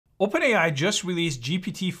OpenAI just released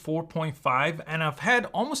GPT 4.5 and I've had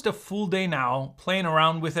almost a full day now playing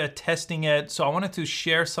around with it, testing it. So I wanted to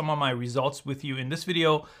share some of my results with you in this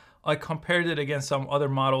video. I compared it against some other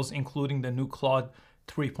models, including the new Claude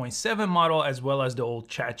 3.7 model, as well as the old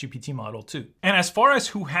ChatGPT model too. And as far as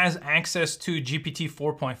who has access to GPT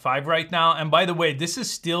 4.5 right now, and by the way, this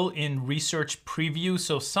is still in research preview,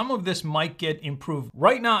 so some of this might get improved.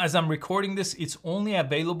 Right now, as I'm recording this, it's only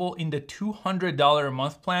available in the $200 a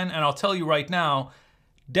month plan. And I'll tell you right now,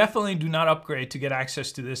 definitely do not upgrade to get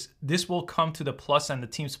access to this. This will come to the Plus and the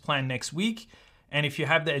Teams plan next week. And if you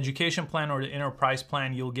have the education plan or the enterprise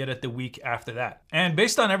plan, you'll get it the week after that. And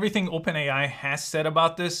based on everything OpenAI has said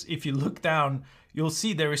about this, if you look down, you'll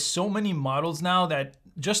see there is so many models now that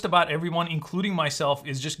just about everyone, including myself,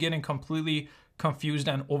 is just getting completely confused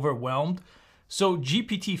and overwhelmed. So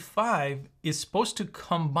GPT-5 is supposed to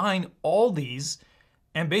combine all these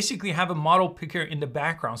and basically have a model picker in the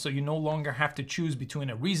background. So you no longer have to choose between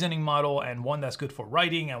a reasoning model and one that's good for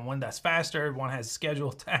writing and one that's faster, one has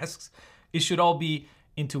scheduled tasks. It should all be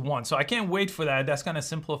into one. So I can't wait for that. That's gonna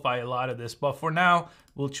simplify a lot of this. But for now,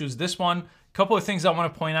 we'll choose this one. A couple of things I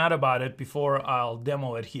wanna point out about it before I'll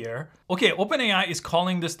demo it here. Okay, OpenAI is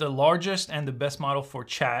calling this the largest and the best model for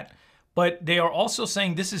chat, but they are also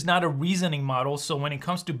saying this is not a reasoning model. So when it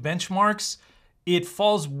comes to benchmarks, it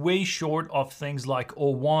falls way short of things like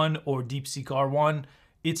O1 or DeepSeek R1.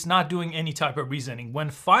 It's not doing any type of reasoning. When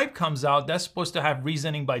 5 comes out, that's supposed to have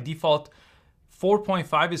reasoning by default.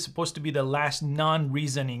 4.5 is supposed to be the last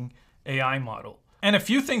non-reasoning AI model. And a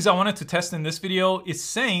few things I wanted to test in this video is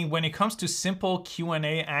saying when it comes to simple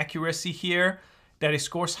Q&A accuracy here, that it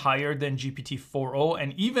scores higher than GPT 4.0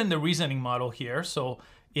 and even the reasoning model here. So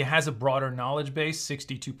it has a broader knowledge base,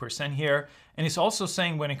 62% here. And it's also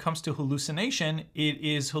saying when it comes to hallucination, it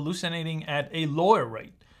is hallucinating at a lower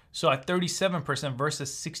rate. So at 37%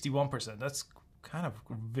 versus 61%. That's kind of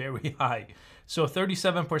very high. So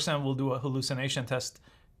 37% will do a hallucination test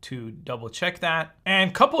to double check that. And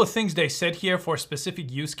a couple of things they said here for a specific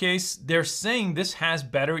use case. They're saying this has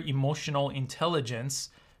better emotional intelligence.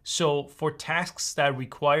 So for tasks that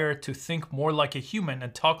require to think more like a human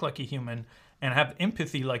and talk like a human and have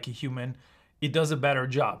empathy like a human, it does a better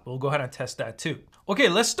job. We'll go ahead and test that too. Okay,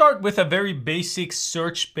 let's start with a very basic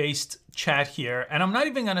search-based chat here. And I'm not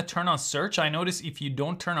even gonna turn on search. I notice if you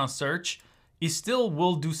don't turn on search, it still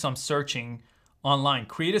will do some searching online.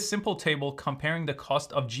 Create a simple table comparing the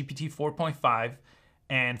cost of GPT 4.5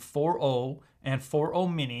 and 4.0 and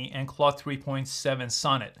 4.0 mini and Claude 3.7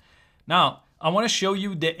 Sonnet. Now, I want to show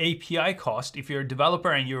you the API cost if you're a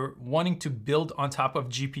developer and you're wanting to build on top of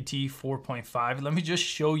GPT 4.5. Let me just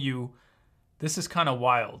show you. This is kind of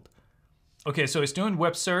wild. Okay, so it's doing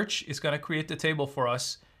web search. It's going to create the table for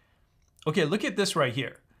us. Okay, look at this right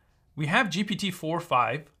here. We have GPT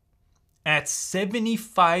 4.5 at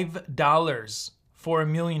 $75 for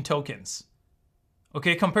 1 million tokens.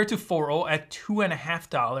 Okay, compared to 4.0 at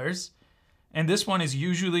 $2.50. And this one is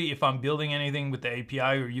usually if I'm building anything with the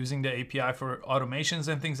API or using the API for automations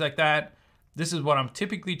and things like that, this is what I'm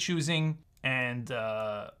typically choosing. And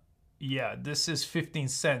yeah, this is 15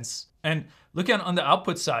 cents. And look at on the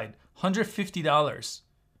output side, $150.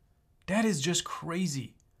 That is just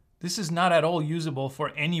crazy. This is not at all usable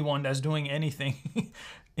for anyone that's doing anything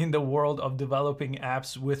in the world of developing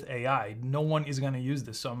apps with AI. No one is going to use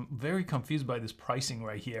this. So I'm very confused by this pricing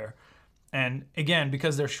right here. And again,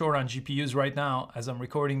 because they're short on GPUs right now, as I'm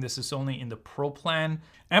recording this, is only in the Pro plan.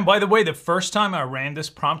 And by the way, the first time I ran this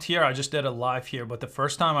prompt here, I just did a live here, but the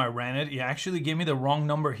first time I ran it, it actually gave me the wrong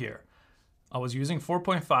number here. I was using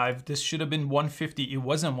 4.5. This should have been 150. It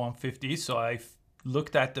wasn't 150. So I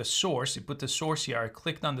looked at the source. It put the source here. I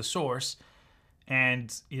clicked on the source.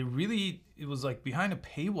 And it was like behind a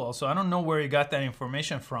paywall. So I don't know where he got that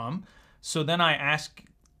information from. So then I asked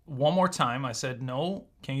one more time. I said, no,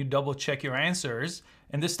 can you double check your answers?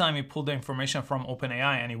 And this time he pulled the information from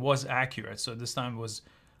OpenAI and it was accurate. So this time it was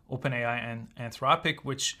OpenAI and Anthropic,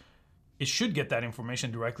 which it should get that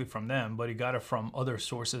information directly from them, but he got it from other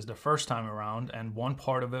sources the first time around. And one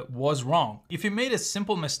part of it was wrong. If you made a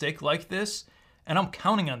simple mistake like this, and I'm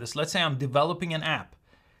counting on this, let's say I'm developing an app,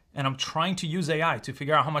 and I'm trying to use AI to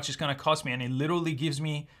figure out how much it's gonna cost me, and it literally gives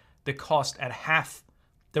me the cost at half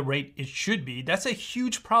the rate it should be. That's a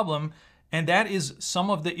huge problem, and that is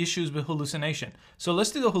some of the issues with hallucination. So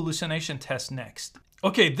let's do the hallucination test next.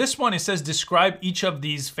 Okay, this one, it says describe each of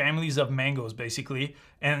these families of mangoes, basically,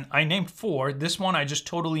 and I named 4. This one I just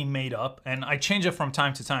totally made up, and I change it from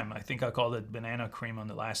time to time. I think I called it banana cream on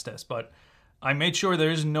the last test, but I made sure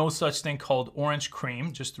there is no such thing called orange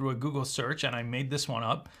cream, just through a Google search, and I made this one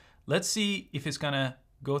up. Let's see if it's gonna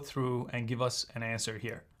go through and give us an answer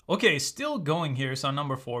here. Okay, still going here, so on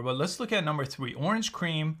number 4, but let's look at number 3. Orange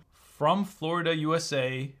cream from Florida,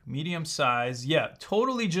 USA, medium size. Yeah,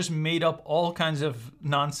 totally just made up all kinds of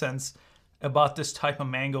nonsense about this type of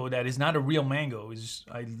mango that is not a real mango.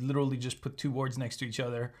 I literally just put 2 words next to each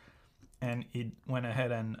other and it went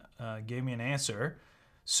ahead and gave me an answer.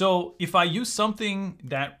 So if I use something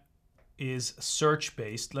that is search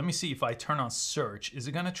based, let me see if I turn on search, is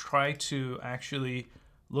it gonna try to actually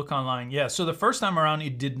look online? Yeah, so the first time around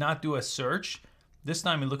it did not do a search. This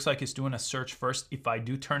time it looks like it's doing a search first if I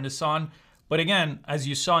do turn this on. But again, as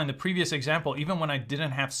you saw in the previous example, even when I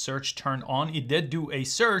didn't have search turned on, it did do a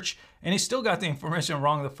search and it still got the information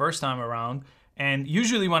wrong the first time around. And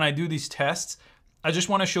usually when I do these tests, I just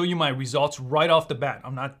want to show you my results right off the bat.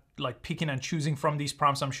 I'm not like picking and choosing from these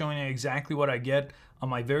prompts. I'm showing you exactly what I get on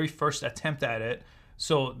my very first attempt at it.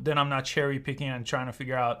 So then I'm not cherry picking and trying to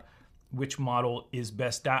figure out which model is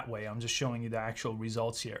best that way. I'm just showing you the actual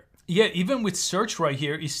results here. Yeah, even with search right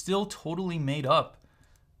here, it's still totally made up.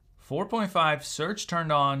 4.5, search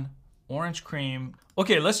turned on, orange cream.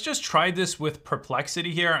 Okay, let's just try this with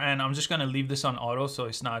perplexity here, and I'm just gonna leave this on auto so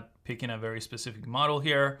it's not picking a very specific model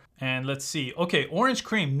here. And let's see. Okay, orange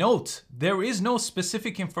cream. Note, there is no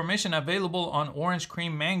specific information available on orange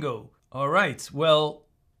cream mango. All right, well,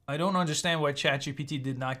 I don't understand why ChatGPT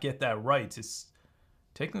did not get that right. It's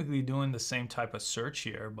technically doing the same type of search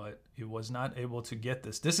here, but it was not able to get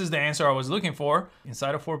this. This is the answer I was looking for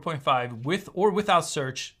inside of 4.5 with or without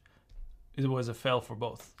search. It was a fail for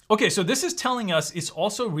both. Okay, so this is telling us it's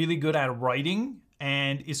also really good at writing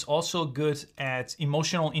and it's also good at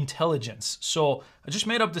emotional intelligence. So I just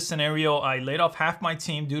made up the scenario. I laid off half my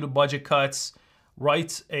team due to budget cuts,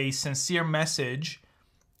 write a sincere message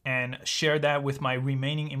and share that with my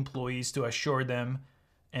remaining employees to assure them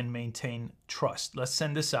and maintain trust. Let's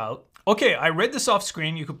send this out. Okay, I read this off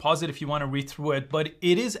screen. You could pause it if you want to read through it, but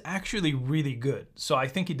it is actually really good. So I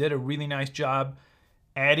think he did a really nice job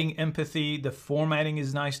adding empathy. The formatting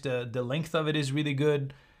is nice. The length of it is really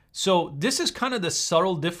good. So this is kind of the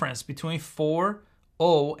subtle difference between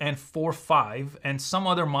 4.0 and 4.5 and some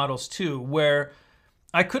other models too, where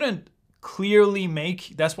I couldn't clearly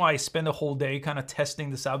make, that's why I spent a whole day kind of testing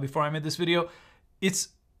this out before I made this video. It's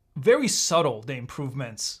very subtle, the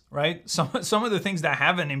improvements, right? Some of the things that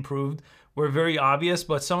haven't improved were very obvious,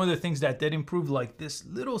 but some of the things that did improve, like this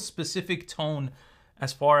little specific tone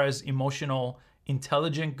as far as emotional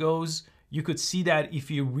intelligence goes, you could see that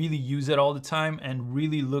if you really use it all the time and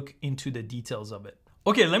really look into the details of it.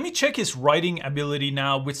 Okay, let me check his writing ability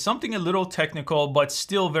now with something a little technical, but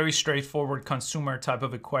still very straightforward consumer type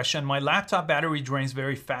of a question. My laptop battery drains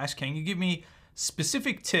very fast. Can you give me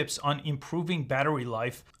specific tips on improving battery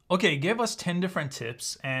life? Okay, give us 10 different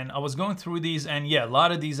tips, and I was going through these, and yeah, a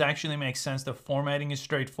lot of these actually make sense. The formatting is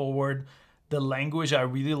straightforward. The language I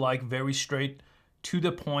really like, very straight to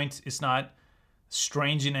the point. It's not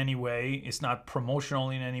strange in any way. It's not promotional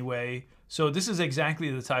in any way. So this is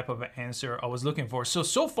exactly the type of answer I was looking for.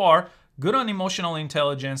 So far, good on emotional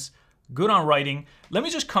intelligence, good on writing. Let me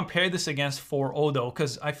just compare this against 4.0 though,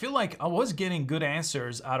 because I feel like I was getting good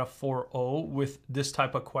answers out of 4.0 with this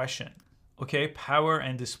type of question. Okay, power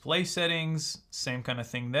and display settings, same kind of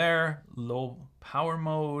thing there. Low power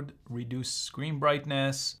mode, reduce screen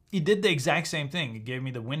brightness. It did the exact same thing. It gave me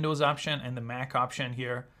the Windows option and the Mac option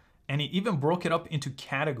here. And it even broke it up into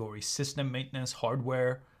categories, system maintenance,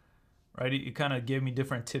 hardware, right? It kind of gave me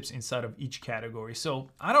different tips inside of each category. So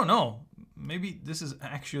I don't know, maybe this is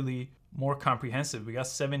actually more comprehensive. We got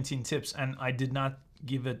 17 tips and I did not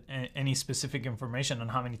give it any specific information on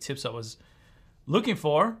how many tips I was looking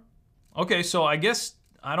for. Okay, so I guess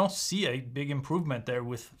I don't see a big improvement there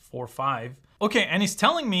with 4.5. Okay, and he's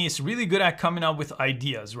telling me it's really good at coming up with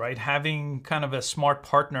ideas, right? Having kind of a smart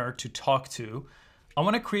partner to talk to. I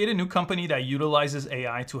want to create a new company that utilizes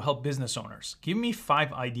AI to help business owners. Give me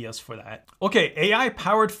 5 ideas for that. Okay,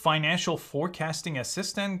 AI-powered financial forecasting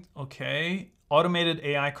assistant. Okay, automated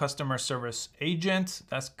AI customer service agent.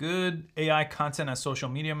 That's good. AI content and social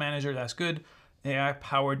media manager. That's good.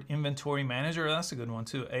 AI-powered inventory manager. That's a good one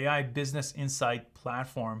too. AI business insight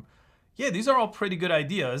platform. Yeah, these are all pretty good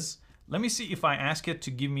ideas. Let me see if I ask it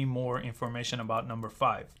to give me more information about number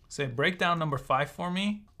 5. Say, break down number 5 for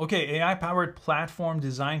me. Okay, AI-powered platform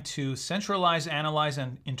designed to centralize, analyze,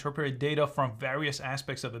 and interpret data from various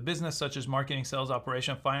aspects of a business, such as marketing, sales,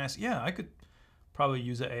 operation, finance. Yeah, I could probably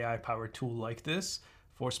use an AI-powered tool like this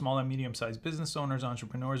for small and medium-sized business owners,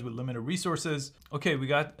 entrepreneurs with limited resources. Okay, we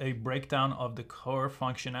got a breakdown of the core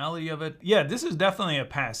functionality of it. Yeah, this is definitely a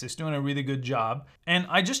pass. It's doing a really good job. And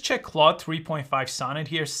I just checked Claude 3.5 Sonnet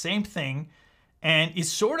here, same thing. And it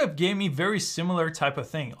sort of gave me very similar type of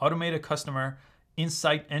thing. Automated customer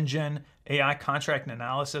Insight Engine, AI contract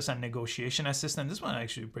analysis and negotiation assistant. This one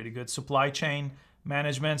actually pretty good. Supply chain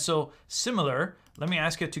management. So similar. Let me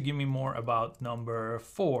ask it to give me more about number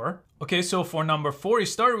 4. Okay, so for number 4, it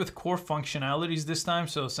started with core functionalities this time.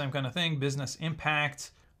 So same kind of thing, business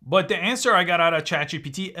impact. But the answer I got out of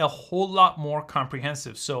ChatGPT, a whole lot more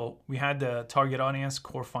comprehensive. So we had the target audience,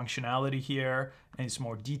 core functionality here, and it's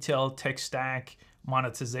more detailed, tech stack,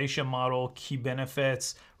 monetization model, key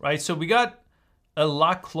benefits, right? So we got a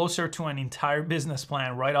lot closer to an entire business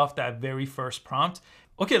plan right off that very first prompt.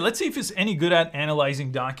 Okay, let's see if it's any good at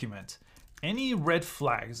analyzing document. Any red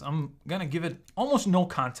flags? I'm gonna give it almost no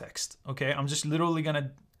context, okay? I'm just literally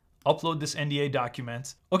gonna upload this NDA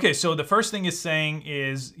document. Okay, so the first thing it's saying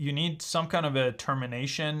is you need some kind of a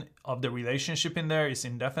termination of the relationship in there. It's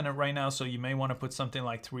indefinite right now, so you may want to put something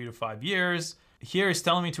like 3 to 5 years. Here it's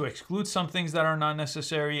telling me to exclude some things that are not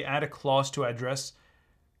necessary, add a clause to address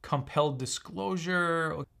compelled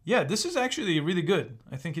disclosure. Yeah, this is actually really good.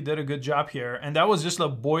 I think he did a good job here. And that was just a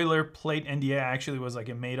boilerplate NDA. Actually was like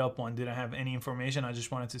a made up one, didn't have any information. I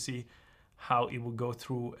just wanted to see how it would go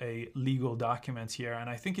through a legal document here. And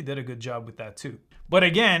I think he did a good job with that too. But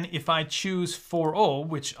again, if I choose 4.0,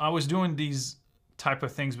 which I was doing these type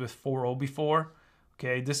of things with 4.0 before,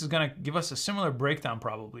 okay, this is gonna give us a similar breakdown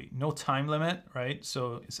probably. No time limit, right?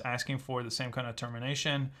 So it's asking for the same kind of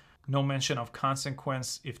termination. No mention of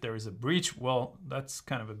consequence if there is a breach. Well, that's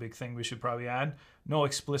kind of a big thing we should probably add. No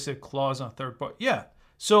explicit clause on third party. Yeah,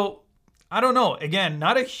 so I don't know. Again,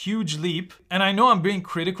 not a huge leap. And I know I'm being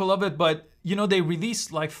critical of it, but you know, they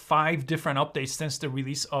released like 5 different updates since the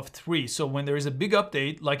release of 3. So when there is a big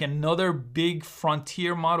update, like another big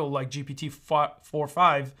frontier model like GPT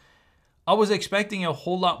 4.5, I was expecting a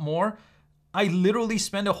whole lot more. I literally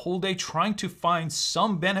spent a whole day trying to find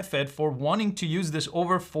some benefit for wanting to use this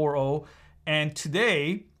over 4.0. And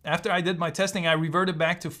today, after I did my testing, I reverted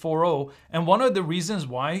back to 4.0. And one of the reasons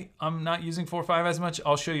why I'm not using 4.5 as much,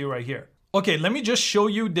 I'll show you right here. Okay, let me just show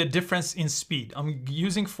you the difference in speed. I'm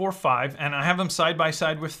using 4.5 and I have them side by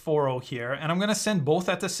side with 4.0 here. And I'm gonna send both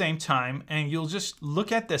at the same time and you'll just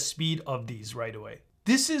look at the speed of these right away.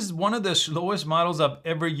 This is one of the slowest models I've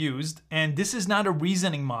ever used, and this is not a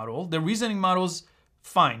reasoning model. The reasoning models,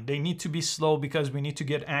 fine, they need to be slow because we need to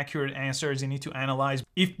get accurate answers, you need to analyze.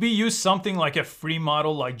 If we use something like a free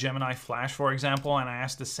model like Gemini Flash, for example, and I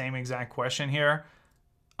ask the same exact question here,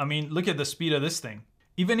 I mean, look at the speed of this thing.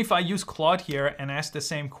 Even if I use Claude here and ask the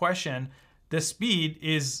same question, the speed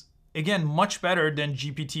is, again, much better than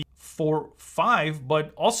GPT 4.5,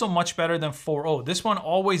 but also much better than 4.0. This one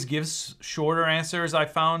always gives shorter answers, I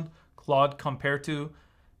found, Claude, compared to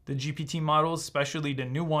the GPT models, especially the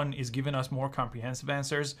new one is giving us more comprehensive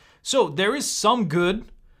answers. So there is some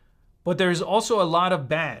good, but there's also a lot of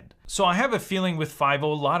bad. So I have a feeling with 5.0, a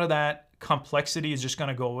lot of that complexity is just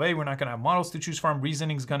gonna go away. We're not gonna have models to choose from.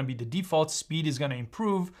 Reasoning is gonna be the default. Speed is gonna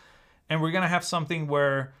improve. And we're gonna have something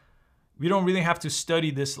where we don't really have to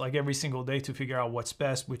study this like every single day to figure out what's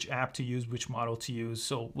best, which app to use, which model to use.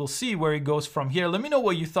 So we'll see where it goes from here. Let me know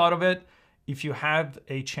what you thought of it. If you have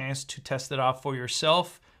a chance to test it out for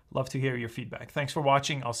yourself, love to hear your feedback. Thanks for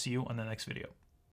watching. I'll see you on the next video.